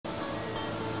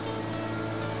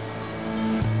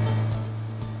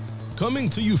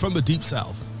Coming to you from the Deep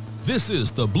South, this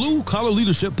is the Blue Collar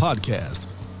Leadership Podcast.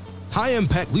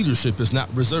 High-impact leadership is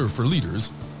not reserved for leaders,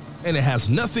 and it has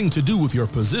nothing to do with your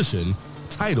position,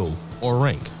 title, or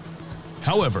rank.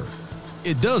 However,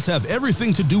 it does have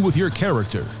everything to do with your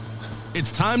character.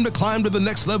 It's time to climb to the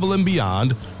next level and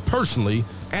beyond, personally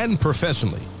and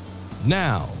professionally.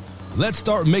 Now, let's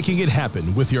start making it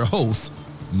happen with your host,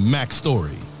 Mac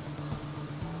Story.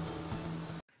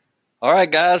 All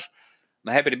right, guys.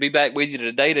 I'm happy to be back with you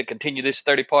today to continue this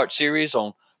 30-part series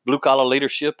on blue-collar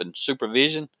leadership and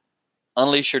supervision.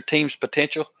 Unleash your team's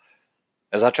potential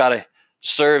as I try to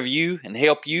serve you and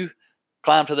help you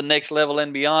climb to the next level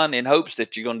and beyond in hopes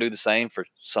that you're going to do the same for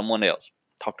someone else.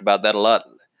 Talked about that a lot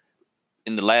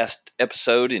in the last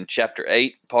episode in Chapter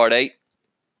 8, Part 8.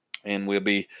 And we'll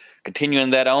be continuing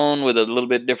that on with a little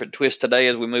bit different twist today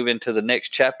as we move into the next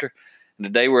chapter. And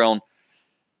today we're on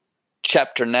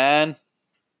Chapter 9.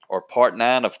 Or part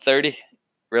 9 of 30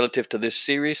 relative to this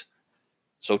series.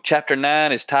 So chapter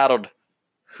 9 is titled,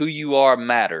 Who You Are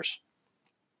Matters.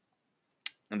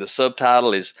 And the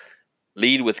subtitle is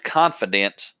Lead with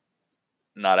Confidence,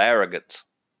 Not Arrogance.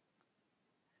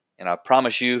 And I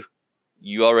promise you,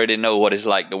 you already know what it's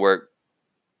like to work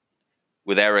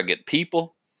with arrogant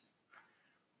people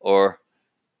or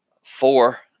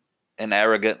for an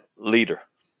arrogant leader.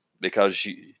 Because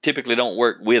you typically don't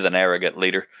work with an arrogant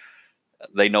leader.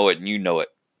 They know it and you know it.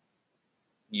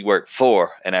 You work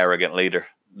for an arrogant leader.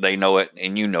 They know it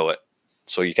and you know it.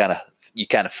 So you kind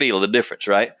of feel the difference,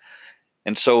 right?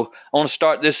 And so I want to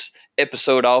start this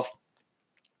episode off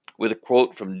with a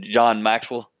quote from John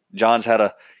Maxwell. John's had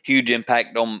a huge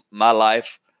impact on my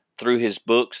life through his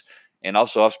books. And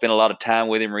also I've spent a lot of time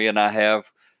with him. Rhea and I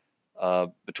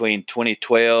have between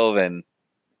 2012 and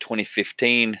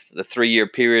 2015, the 3-year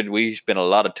period. We spent a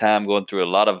lot of time going through a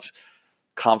lot of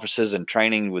conferences and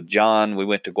training with John. We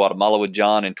went to Guatemala with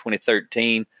John in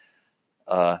 2013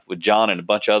 with John and a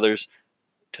bunch of others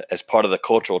as part of the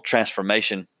cultural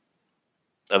transformation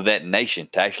of that nation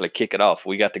to actually kick it off.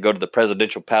 We got to go to the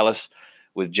presidential palace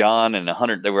with John and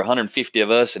there were 150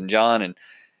 of us, and John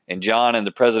and John and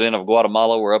the president of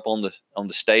Guatemala were up on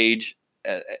the stage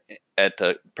at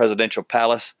the presidential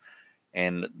palace,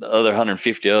 and the other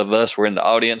 150 of us were in the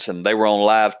audience, and they were on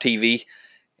live TV,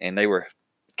 and they were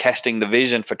casting the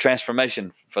vision for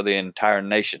transformation for the entire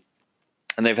nation.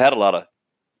 And they've had a lot of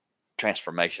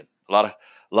transformation. A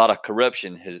lot of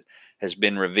corruption has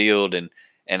been revealed and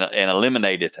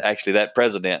eliminated. Actually, that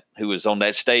president who was on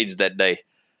that stage that day,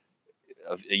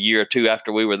 a year or two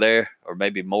after we were there, or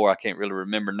maybe more, I can't really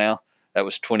remember now. That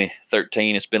was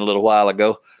 2013. It's been a little while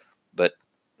ago. But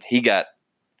he got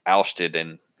ousted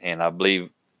and I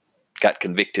believe got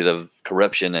convicted of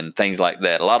corruption and things like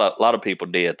that. A lot of people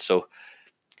did. So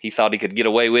he thought he could get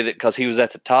away with it because he was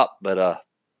at the top, but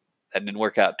that didn't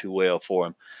work out too well for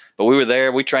him. But we were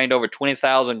there. We trained over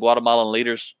 20,000 Guatemalan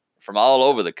leaders from all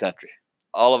over the country.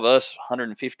 All of us,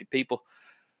 150 people,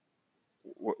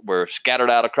 were scattered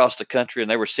out across the country,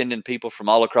 and they were sending people from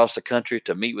all across the country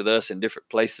to meet with us in different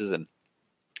places. And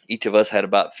each of us had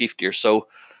about 50 or so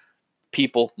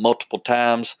people multiple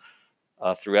times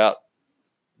throughout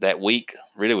that week.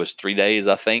 Really, it was 3 days,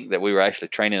 I think, that we were actually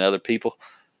training other people.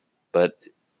 But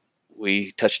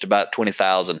we touched about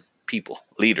 20,000 people,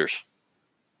 leaders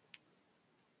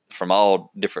from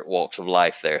all different walks of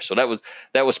life there. So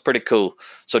that was pretty cool.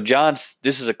 So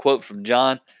this is a quote from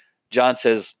John. John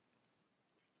says,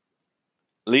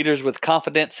 leaders with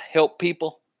confidence help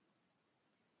people.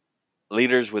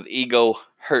 Leaders with ego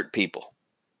hurt people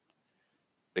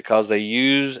because they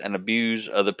use and abuse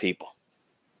other people.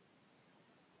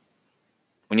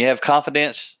 When you have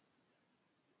confidence,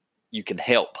 you can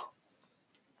help.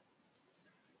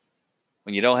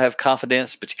 When you don't have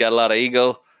confidence, but you got a lot of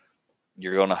ego,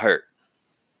 you're going to hurt.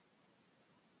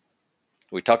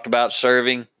 We talked about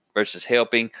serving versus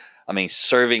helping. I mean,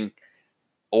 serving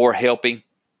or helping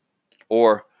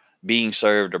or being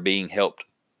served or being helped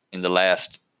in the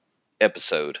last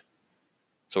episode.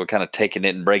 So we're kind of taking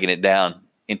it and breaking it down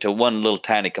into one little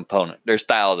tiny component. There's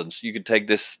thousands. You can take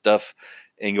this stuff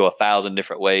and go 1,000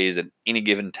 different ways at any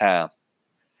given time.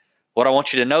 What I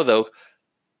want you to know, though,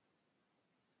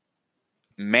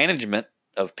 management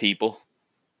of people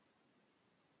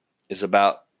is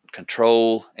about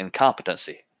control and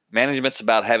competency. Management's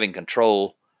about having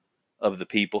control of the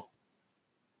people,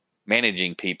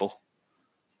 managing people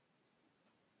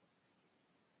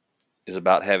is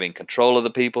about having control of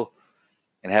the people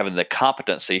and having the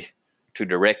competency to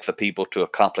direct the people to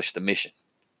accomplish the mission.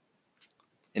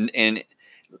 And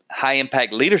high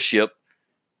impact leadership,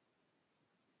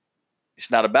 it's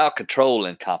not about control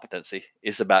and competency.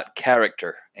 It's about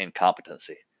character and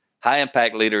competency. High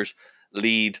impact leaders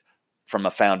lead from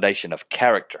a foundation of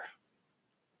character.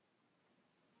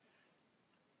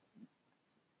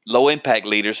 Low impact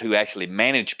leaders who actually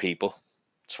manage people,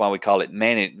 that's why we call it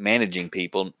managing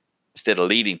people instead of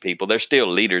leading people. They're still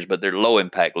leaders, but they're low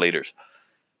impact leaders.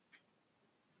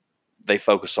 They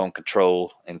focus on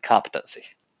control and competency.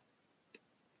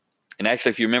 And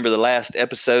actually, if you remember the last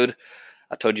episode,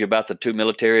 I told you about the 2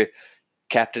 military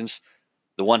captains,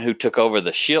 the one who took over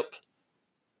the ship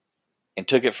and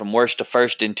took it from worst to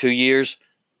first in 2 years.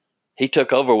 He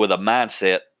took over with a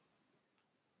mindset,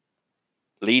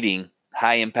 leading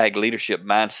high impact leadership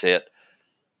mindset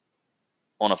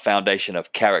on a foundation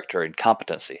of character and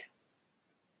competency.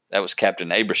 That was Captain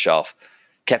Abrashoff.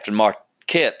 Captain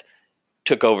Marquette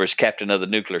took over as captain of the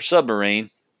nuclear submarine.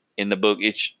 In the book,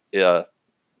 it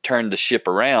turned the ship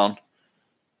around,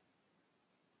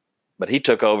 but he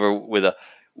took over with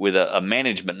a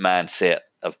management mindset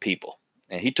of people,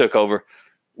 and he took over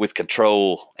with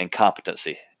control and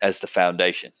competency as the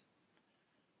foundation.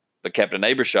 But Captain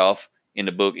Abrashoff, in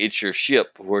the book It's Your Ship,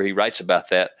 where he writes about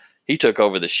that, he took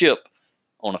over the ship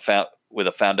with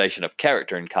a foundation of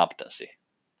character and competency.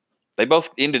 They both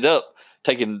ended up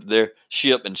taking their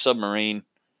ship and submarine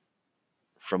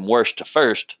from worst to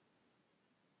first,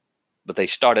 but they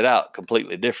started out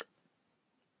completely different.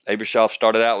 Abrashoff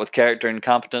started out with character and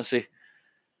competency.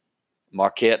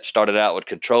 Marquette started out with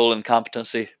control and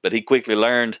competency, but he quickly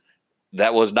learned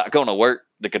that was not going to work.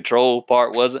 The control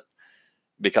part wasn't,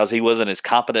 because he wasn't as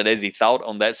competent as he thought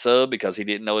on that sub, because he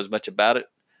didn't know as much about it.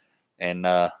 And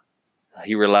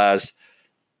he realized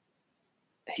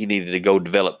he needed to go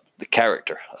develop the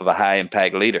character of a high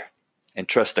impact leader and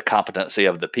trust the competency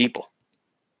of the people,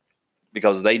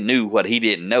 because they knew what he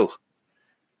didn't know.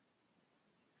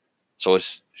 So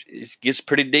it gets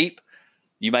pretty deep.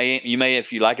 You may,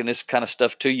 if you're liking this kind of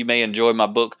stuff too, you may enjoy my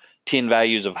book, 10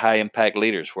 Values of High Impact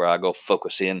Leaders, where I go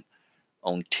focus in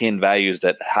on 10 values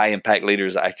that high impact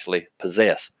leaders actually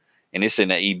possess. And it's in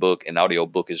the ebook and audio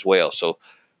book as well. So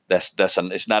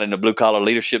it's not in the Blue Collar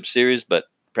Leadership series, but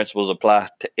principles apply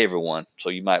to everyone. So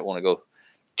you might want to go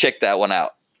check that one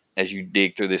out as you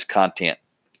dig through this content.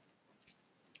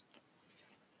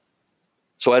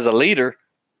 So as a leader,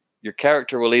 your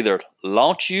character will either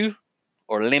launch you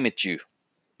or limit you.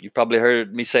 You probably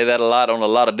heard me say that a lot on a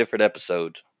lot of different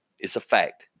episodes. It's a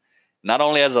fact. Not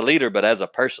only as a leader, but as a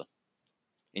person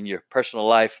in your personal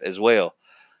life as well.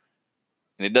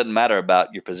 And it doesn't matter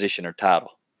about your position or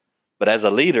title. But as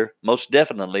a leader, most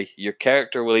definitely, your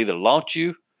character will either launch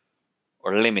you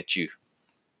or limit you.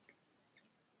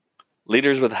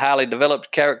 Leaders with highly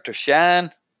developed character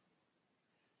shine.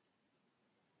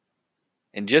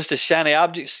 And just as shiny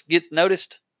objects get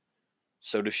noticed,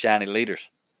 so do shiny leaders.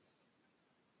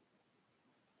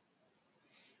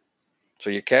 So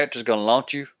your character is going to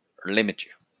launch you or limit you,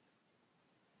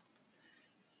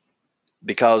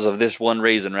 because of this one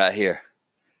reason right here.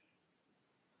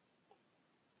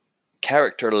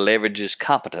 Character leverages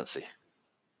competency.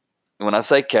 And when I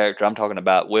say character, I'm talking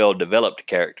about well-developed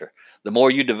character. The more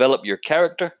you develop your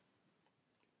character,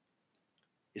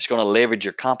 it's going to leverage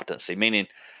your competency, meaning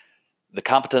the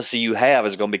competency you have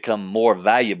is going to become more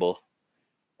valuable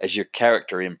as your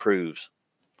character improves.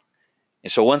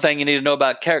 And so one thing you need to know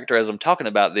about character, as I'm talking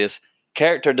about this,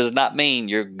 character does not mean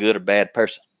you're a good or bad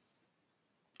person.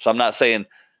 So I'm not saying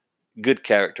good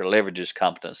character leverages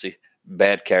competency.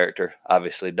 Bad character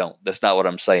obviously don't. That's not what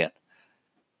I'm saying.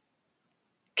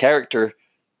 Character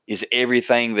is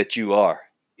everything that you are.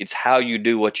 It's how you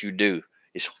do what you do.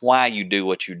 It's why you do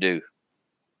what you do.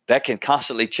 That can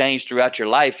constantly change throughout your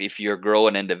life if you're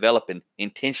growing and developing,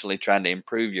 intentionally trying to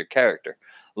improve your character.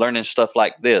 Learning stuff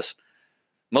like this.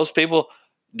 Most people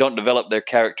don't develop their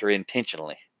character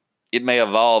intentionally. It may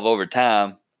evolve over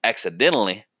time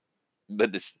accidentally,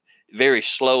 but it's very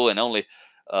slow, and only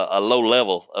a low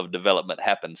level of development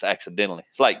happens accidentally.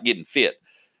 It's like getting fit.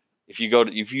 If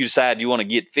you decide you want to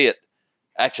get fit,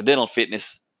 accidental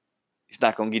fitness is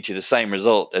not going to get you the same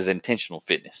result as intentional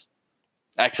fitness.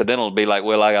 Accidental will be like,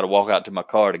 well, I got to walk out to my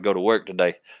car to go to work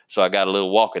today, so I got a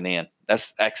little walking in.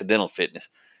 That's accidental fitness.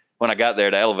 When I got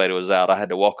there, the elevator was out. I had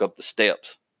to walk up the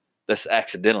steps. That's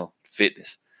accidental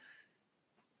fitness.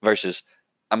 Versus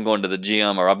I'm going to the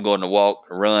gym, or I'm going to walk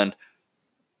or run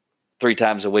 3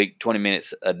 times a week, 20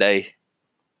 minutes a day.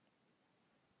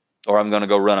 Or I'm going to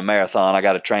go run a marathon. I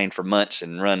got to train for months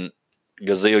and run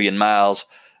gazillion miles.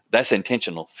 That's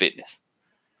intentional fitness.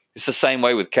 It's the same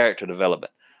way with character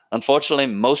development. Unfortunately,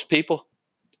 most people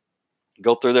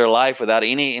go through their life without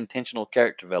any intentional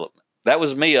character development. That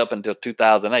was me up until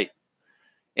 2008.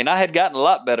 And I had gotten a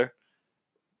lot better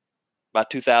by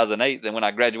 2008 than when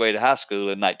I graduated high school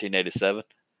in 1987.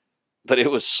 but it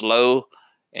was slow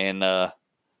and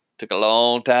took a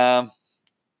long time,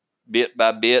 bit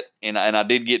by bit. And I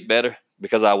did get better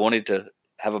because I wanted to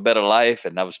have a better life,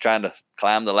 and I was trying to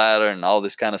climb the ladder and all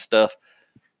this kind of stuff.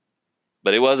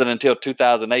 But it wasn't until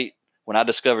 2008 when I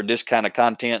discovered this kind of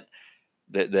content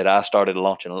that I started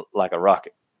launching like a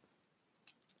rocket.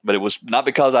 But it was not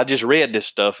because I just read this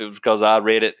stuff. It was because I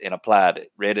read it and applied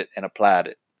it, read it and applied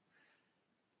it.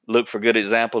 Look for good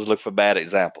examples, look for bad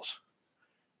examples.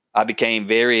 I became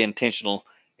very intentional,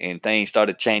 and things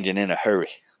started changing in a hurry.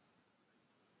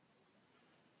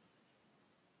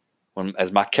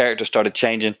 As my character started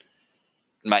changing,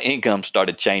 my income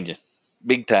started changing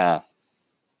big time.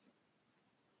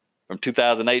 From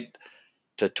 2008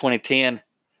 to 2010,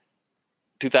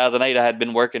 2008, I had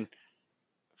been working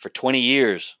for 20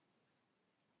 years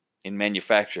in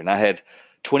manufacturing. I had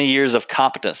 20 years of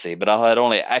competency, but I had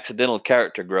only accidental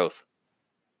character growth.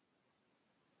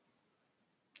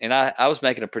 And I was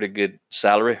making a pretty good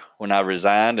salary when I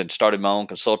resigned and started my own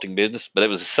consulting business. But it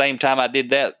was the same time I did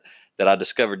that I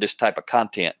discovered this type of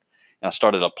content. And I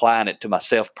started applying it to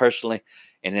myself personally,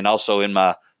 and then also in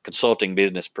my consulting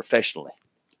business professionally.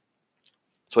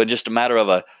 So in just a matter of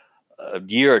a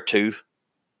year or two,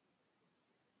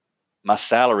 my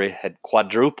salary had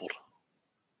quadrupled.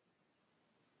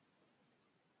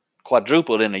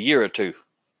 Quadrupled in a year or two.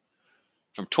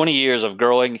 From 20 years of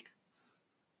growing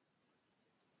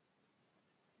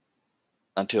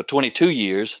until 22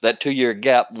 years, that 2-year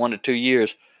gap, 1 to 2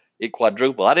 years, it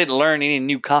quadrupled. I didn't learn any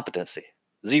new competency.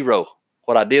 Zero.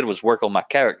 What I did was work on my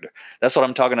character. That's what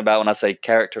I'm talking about when I say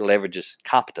character leverages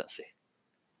competency.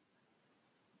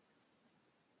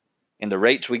 And the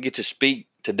rates we get to speak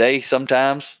today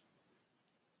sometimes,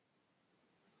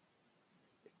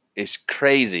 it's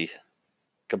crazy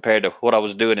compared to what I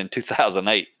was doing in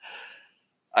 2008.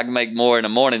 I can make more in the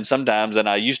morning sometimes than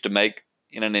I used to make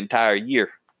in an entire year.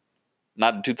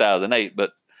 Not in 2008,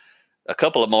 but a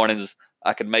couple of mornings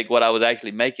I could make what I was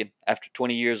actually making after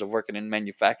 20 years of working in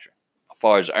manufacturing as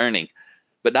far as earning.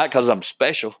 But not because I'm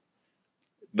special,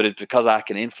 but it's because I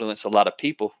can influence a lot of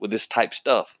people with this type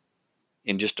stuff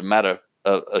in just a matter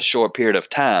of a short period of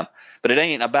time. But it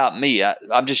ain't about me.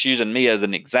 I'm just using me as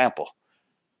an example.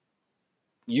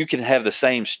 You can have the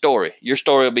same story. Your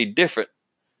story will be different,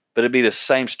 but it'll be the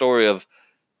same story of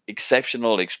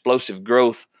exceptional, explosive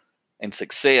growth and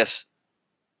success.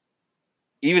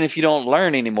 Even if you don't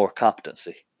learn any more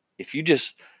competency, if you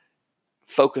just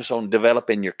focus on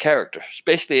developing your character,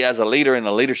 especially as a leader in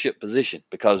a leadership position,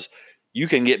 because you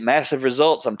can get massive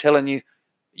results. I'm telling you,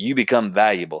 you become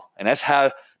valuable. And that's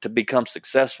how to become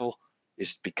successful,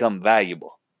 is become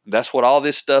valuable. That's what all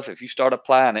this stuff, if you start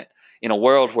applying it in a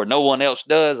world where no one else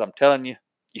does, I'm telling you,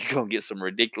 you're going to get some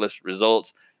ridiculous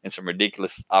results and some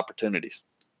ridiculous opportunities.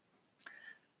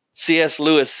 C.S.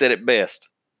 Lewis said it best.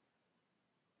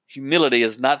 Humility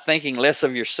is not thinking less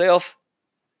of yourself.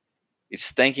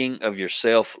 It's thinking of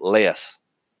yourself less.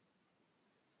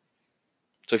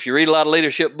 So if you read a lot of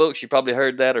leadership books, you probably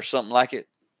heard that or something like it.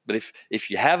 But if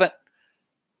you haven't,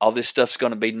 all this stuff's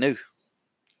going to be new.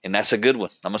 And that's a good one.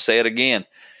 I'm going to say it again.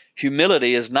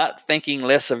 Humility is not thinking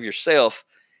less of yourself.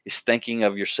 It's thinking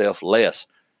of yourself less.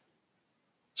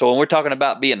 So when we're talking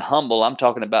about being humble, I'm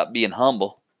talking about being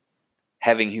humble,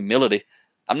 having humility.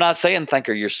 I'm not saying think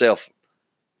of yourself.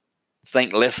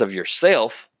 Think less of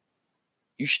yourself.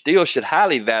 You still should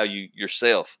highly value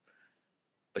yourself,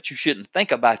 but you shouldn't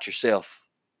think about yourself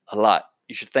a lot.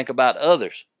 You should think about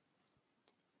others.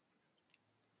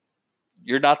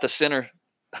 You're not the center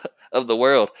of the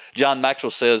world. John Maxwell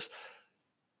says,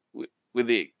 with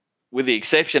the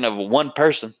exception of one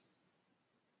person,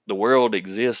 the world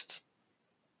exists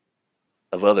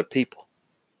of other people.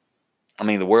 I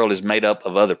mean, the world is made up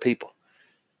of other people.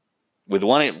 With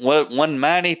one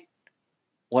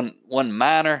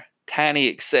minor, tiny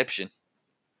exception,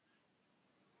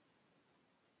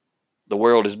 the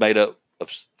world is made up of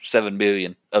 7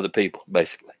 billion other people,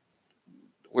 basically.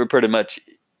 We're pretty much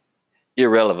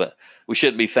irrelevant. We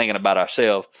shouldn't be thinking about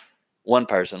ourselves, one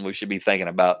person. We should be thinking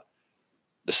about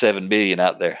the 7 billion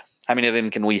out there. How many of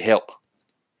them can we help?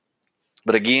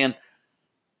 But again,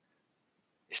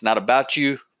 it's not about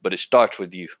you, but it starts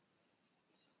with you.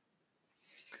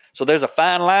 So there's a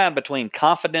fine line between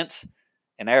confidence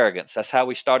and arrogance. That's how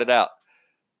we started out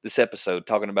this episode,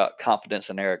 talking about confidence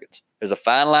and arrogance. There's a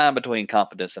fine line between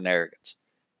confidence and arrogance.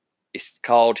 It's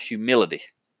called humility.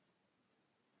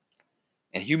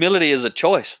 And humility is a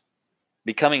choice.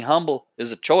 Becoming humble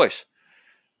is a choice.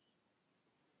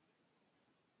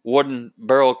 Warden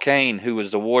Burl Cain, who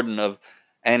was the warden of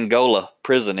Angola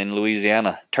prison in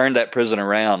Louisiana, turned that prison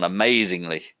around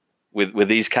amazingly with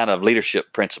these kind of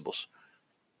leadership principles.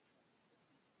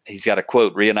 he's got a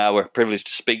quote. Rhea and I were privileged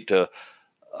to speak to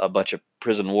a bunch of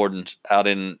prison wardens out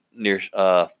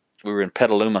we were in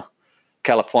Petaluma,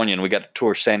 California, and we got to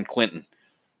tour San Quentin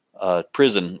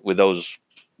prison with those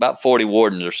about 40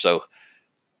 wardens or so.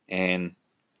 And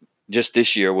just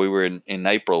this year, we were in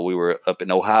April, we were up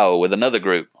in Ohio with another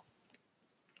group.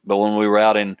 But when we were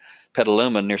out in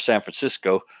Petaluma near San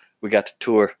Francisco, we got to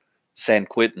tour San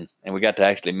Quentin, and we got to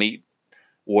actually meet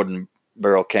Warden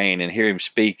Burl Cain and hear him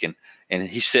speak. And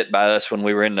he sat by us when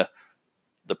we were in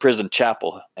the prison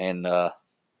chapel, and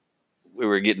we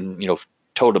were getting,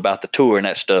 told about the tour and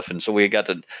that stuff. And so we got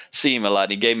to see him a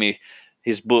lot. He gave me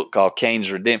his book called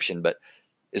Cain's Redemption, but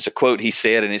it's a quote he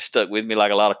said, and it stuck with me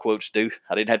like a lot of quotes do.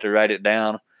 I didn't have to write it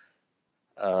down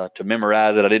to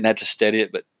memorize it. I didn't have to study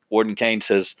it, but Warden Cain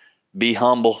says, "Be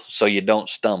humble so you don't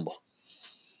stumble."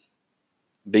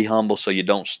 Be humble so you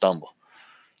don't stumble.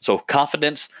 So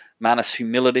confidence minus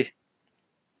humility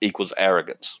equals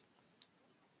arrogance.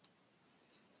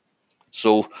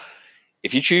 So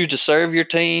if you choose to serve your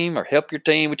team or help your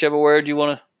team, whichever word you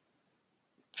want to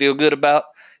feel good about,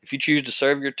 if you choose to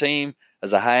serve your team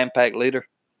as a high-impact leader,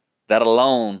 that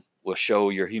alone will show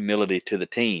your humility to the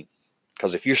team.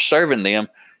 Because if you're serving them,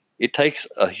 it takes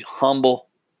a humble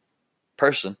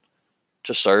person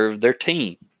to serve their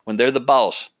team when they're the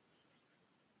boss.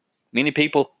 Many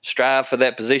people strive for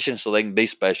that position so they can be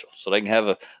special, so they can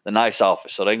have the nice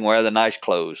office, so they can wear the nice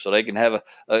clothes, so they can have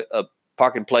a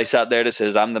parking place out there that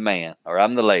says, "I'm the man," or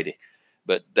 "I'm the lady."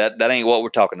 But that ain't what we're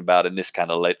talking about in this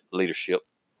kind of leadership.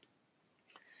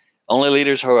 Only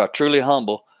leaders who are truly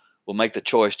humble will make the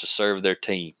choice to serve their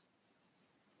team.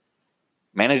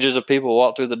 Managers of people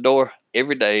walk through the door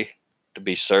every day to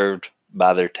be served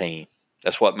by their team.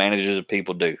 That's what managers of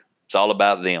people do. It's all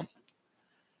about them.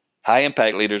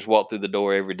 High-impact leaders walk through the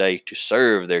door every day to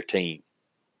serve their team.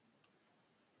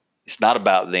 It's not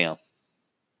about them.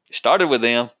 It started with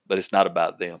them, but it's not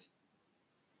about them.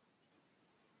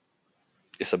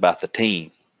 It's about the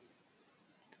team.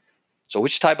 So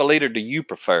which type of leader do you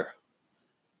prefer?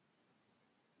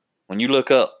 When you look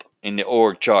up in the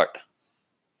org chart,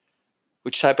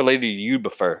 which type of leader do you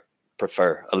prefer?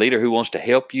 A leader who wants to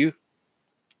help you,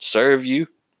 serve you,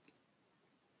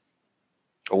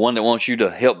 or one that wants you to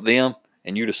help them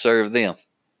and you to serve them?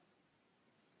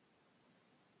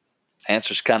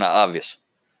 Answer's kind of obvious.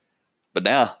 But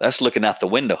now that's looking out the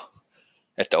window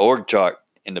at the org chart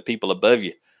and the people above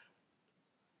you.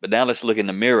 But now let's look in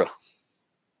the mirror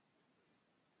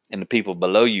and the people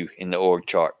below you in the org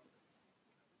chart.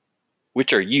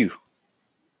 Which are you?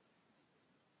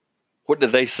 What do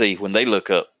they see when they look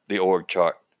up the org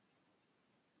chart?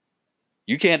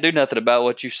 You can't do nothing about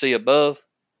what you see above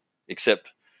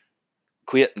except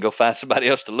quit and go find somebody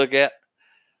else to look at.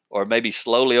 Or maybe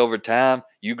slowly over time,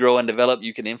 you grow and develop,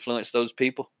 you can influence those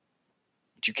people.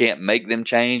 But you can't make them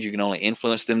change. You can only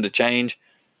influence them to change.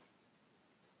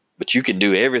 But you can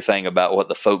do everything about what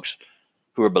the folks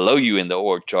who are below you in the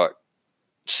org chart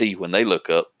see when they look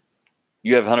up.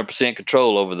 You have 100%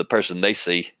 control over the person they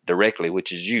see directly,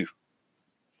 which is you.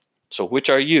 So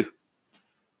which are you?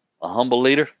 A humble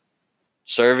leader,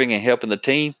 serving and helping the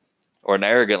team, or an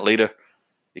arrogant leader,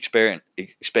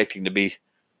 expecting to be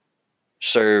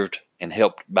served and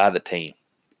helped by the team?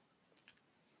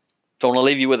 So I want to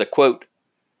leave you with a quote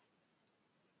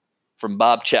from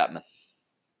Bob Chapman.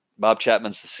 Bob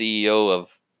Chapman's the CEO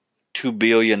of $2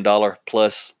 billion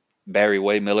plus Barry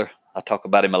Waymiller. I talk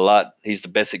about him a lot. He's the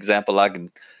best example I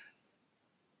can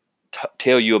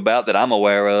tell you about that I'm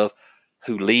aware of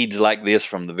who leads like this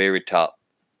from the very top.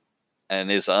 And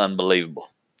it's unbelievable.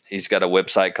 He's got a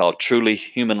website called Truly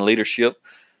Human Leadership.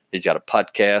 He's got a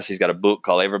podcast. He's got a book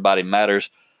called Everybody Matters.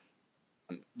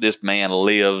 This man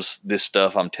lives this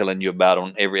stuff I'm telling you about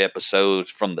on every episode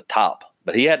from the top.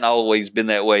 But he hadn't always been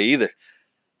that way either.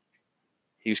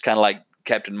 He was kind of like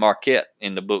Captain Marquette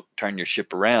in the book, Turn Your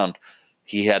Ship Around.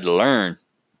 He had to learn.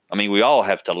 I mean, we all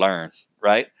have to learn,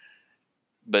 right?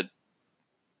 But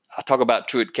I talk about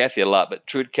Truett Cathy a lot, but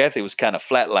Truett Cathy was kind of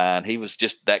flatline. He was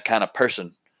just that kind of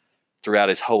person throughout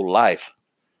his whole life.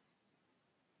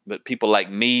 But people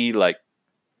like me, like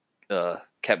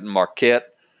Captain Marquette,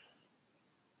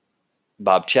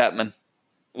 Bob Chapman,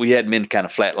 we hadn't been kind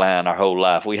of flatline our whole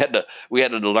life. We had to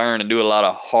learn and do a lot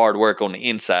of hard work on the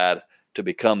inside to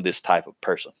become this type of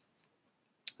person.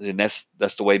 And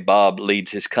that's the way Bob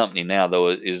leads his company now, though,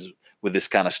 is with this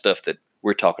kind of stuff that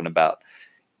we're talking about.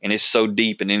 And it's so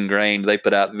deep and ingrained. They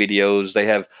put out videos. They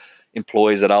have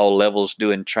employees at all levels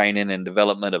doing training and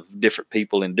development of different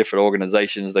people in different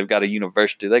organizations. They've got a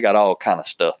university. They got all kind of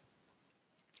stuff.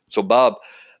 So Bob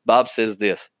says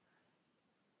this: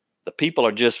 the people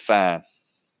are just fine.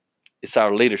 It's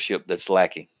our leadership that's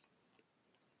lacking.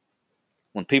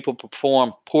 When people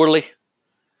perform poorly,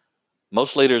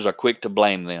 most leaders are quick to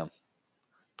blame them,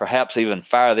 perhaps even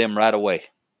fire them right away.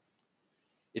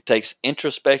 It takes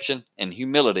introspection and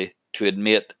humility to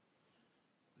admit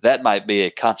that might be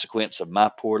a consequence of my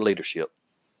poor leadership.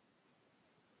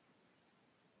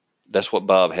 That's what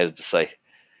Bob has to say.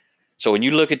 So when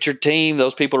you look at your team,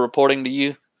 those people reporting to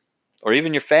you, or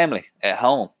even your family at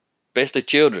home, especially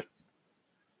children,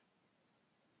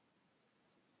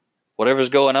 whatever's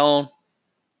going on,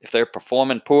 if they're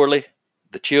performing poorly,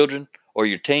 the children or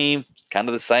your team, kind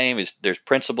of the same. There's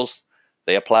principles.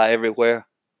 They apply everywhere.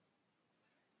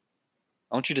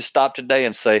 I want you to stop today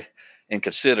and say, and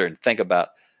consider and think about,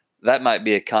 that might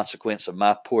be a consequence of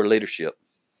my poor leadership.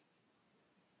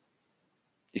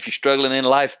 If you're struggling in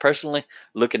life personally,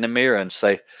 look in the mirror and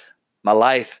say, my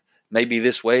life may be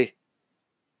this way.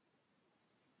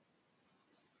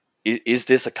 Is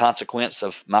this a consequence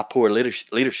of my poor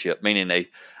leadership? Meaning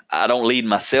I don't lead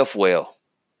myself well.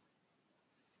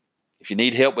 If you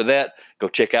need help with that, go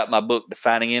check out my book,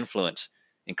 Defining Influence.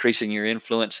 Increasing your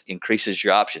influence increases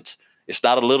your options. It's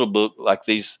not a little book like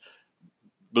these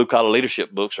blue collar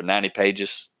leadership books are 90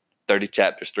 pages, 30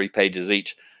 chapters, 3 pages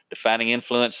each. Defining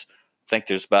Influence, I think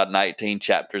there's about 19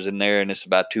 chapters in there, and it's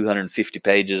about 250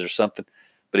 pages or something.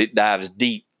 But it dives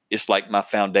deep. It's like my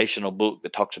foundational book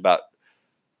that talks about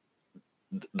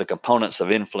the components of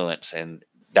influence and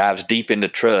dives deep into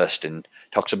trust and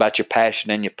talks about your passion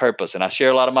and your purpose. And I share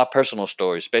a lot of my personal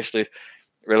stories, especially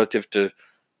relative to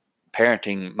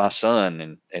parenting my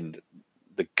son and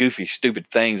the goofy, stupid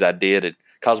things I did. It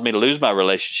caused me to lose my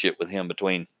relationship with him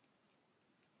between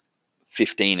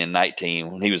 15 and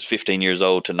 19. When he was 15 years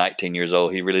old to 19 years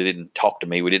old, he really didn't talk to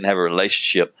me. We didn't have a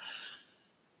relationship.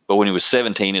 But when he was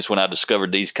 17 is when I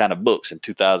discovered these kind of books in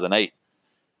 2008.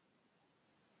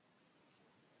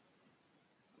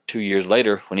 2 years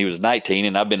later, when he was 19,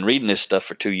 and I've been reading this stuff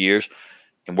for 2 years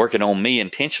and working on me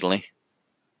intentionally,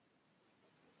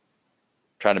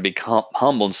 trying to be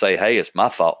humble and say, hey, it's my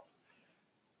fault.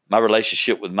 My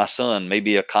relationship with my son may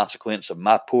be a consequence of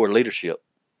my poor leadership.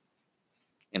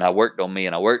 And I worked on me,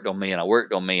 and I worked on me, and I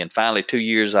worked on me. And finally, 2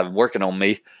 years I've been working on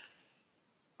me,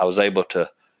 I was able to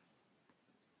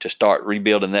start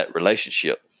rebuilding that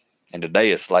relationship. And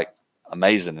today it's like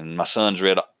amazing. And my son's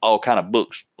read all kind of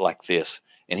books like this.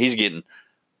 And he's getting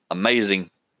amazing,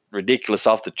 ridiculous,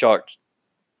 off the charts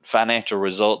financial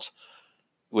results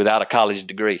without a college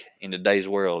degree in today's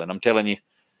world. And I'm telling you,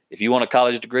 if you want a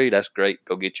college degree, that's great.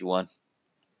 Go get you one.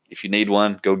 If you need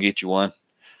one, go get you one.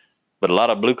 But a lot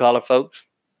of blue collar folks,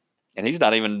 and he's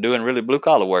not even doing really blue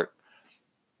collar work,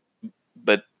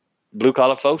 but blue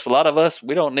collar folks, a lot of us,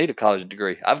 we don't need a college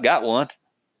degree. I've got one.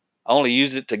 I only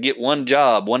used it to get one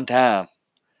job one time.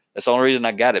 That's the only reason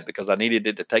I got it, because I needed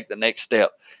it to take the next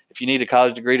step. If you need a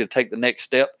college degree to take the next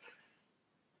step,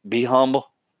 be humble,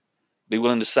 be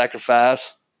willing to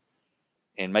sacrifice,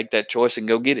 and make that choice and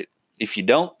go get it. If you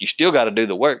don't, you still got to do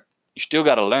the work. You still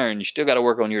got to learn. You still got to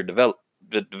work on your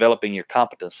developing your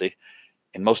competency,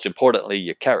 and most importantly,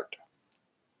 your character.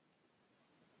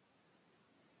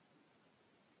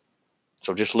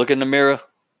 So just look in the mirror,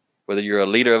 whether you're a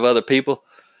leader of other people,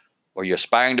 or you're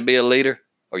aspiring to be a leader,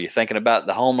 or you're thinking about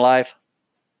the home life,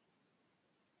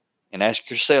 and ask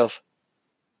yourself,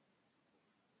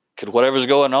 could whatever's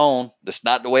going on that's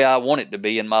not the way I want it to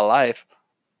be in my life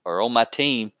or on my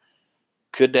team,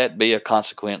 could that be a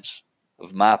consequence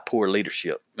of my poor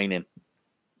leadership, meaning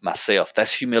myself?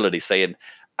 That's humility, saying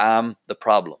I'm the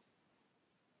problem.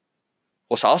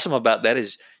 What's awesome about that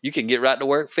is you can get right to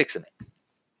work fixing it. And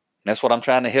that's what I'm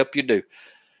trying to help you do.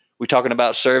 We're talking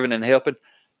about serving and helping.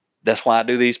 That's why I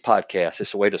do these podcasts.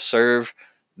 It's a way to serve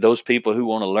those people who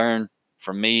want to learn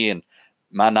from me and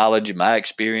my knowledge and my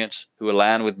experience, who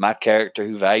align with my character,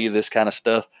 who value this kind of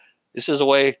stuff. This is a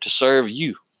way to serve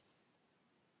you.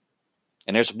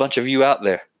 And there's a bunch of you out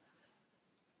there.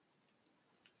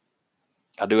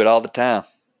 I do it all the time.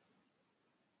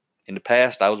 In the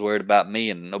past, I was worried about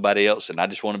me and nobody else, and I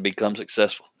just want to become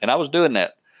successful. And I was doing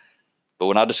that. But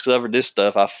when I discovered this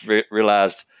stuff, I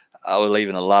realized I was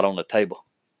leaving a lot on the table.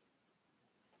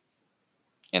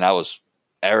 And I was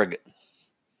arrogant.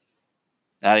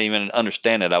 I didn't even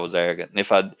understand that I was arrogant.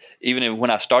 And even when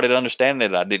I started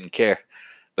understanding it, I didn't care.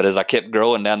 But as I kept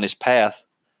growing down this path,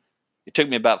 it took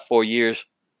me about 4 years.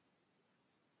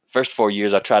 First 4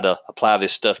 years, I tried to apply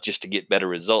this stuff just to get better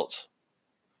results.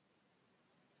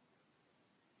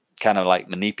 Kind of like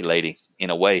manipulating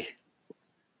in a way.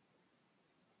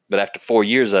 But after 4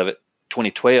 years of it,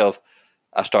 2012,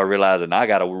 I started realizing I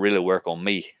got to really work on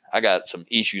me. I got some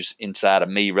issues inside of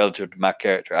me relative to my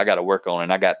character I got to work on,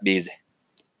 and I got busy.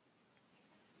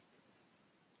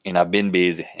 and I've been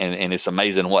busy, and it's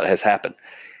amazing what has happened.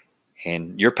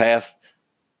 And your path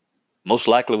most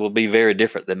likely will be very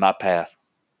different than my path.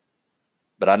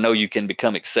 But I know you can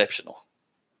become exceptional.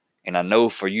 And I know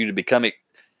for you to become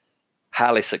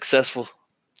highly successful,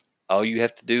 all you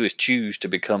have to do is choose to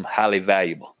become highly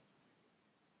valuable.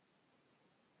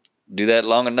 Do that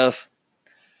long enough,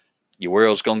 your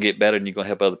world's going to get better, and you're going to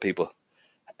help other people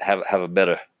have a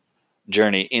better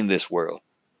journey in this world.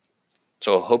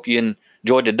 So I hope you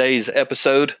enjoyed today's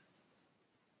episode.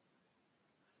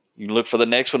 You can look for the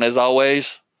next one, as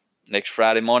always, next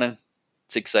Friday morning,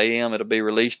 6 a.m. It'll be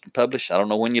released and published. I don't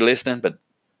know when you're listening, but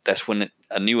that's when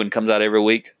a new one comes out every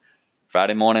week.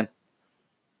 Friday morning,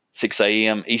 6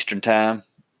 a.m. Eastern time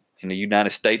in the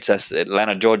United States. That's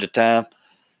Atlanta, Georgia time,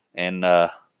 and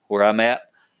where I'm at.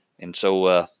 And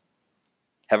so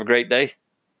have a great day.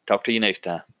 Talk to you next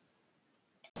time.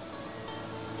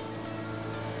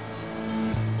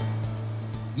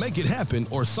 Make it happen,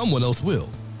 or someone else will.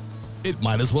 It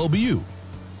might as well be you.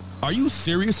 Are you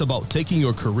serious about taking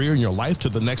your career and your life to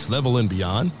the next level and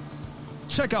beyond?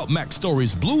 Check out Mac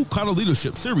Story's Blue Collar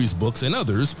Leadership series books and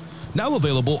others, now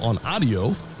available on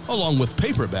audio, along with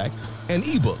paperback and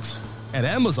ebooks at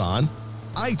Amazon,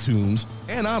 iTunes,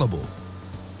 and Audible.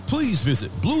 Please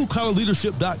visit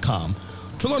bluecollarleadership.com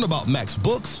to learn about Mac's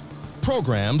books,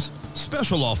 programs,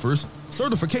 special offers,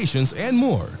 certifications, and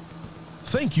more.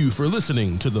 Thank you for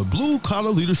listening to the Blue Collar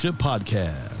Leadership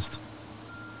Podcast.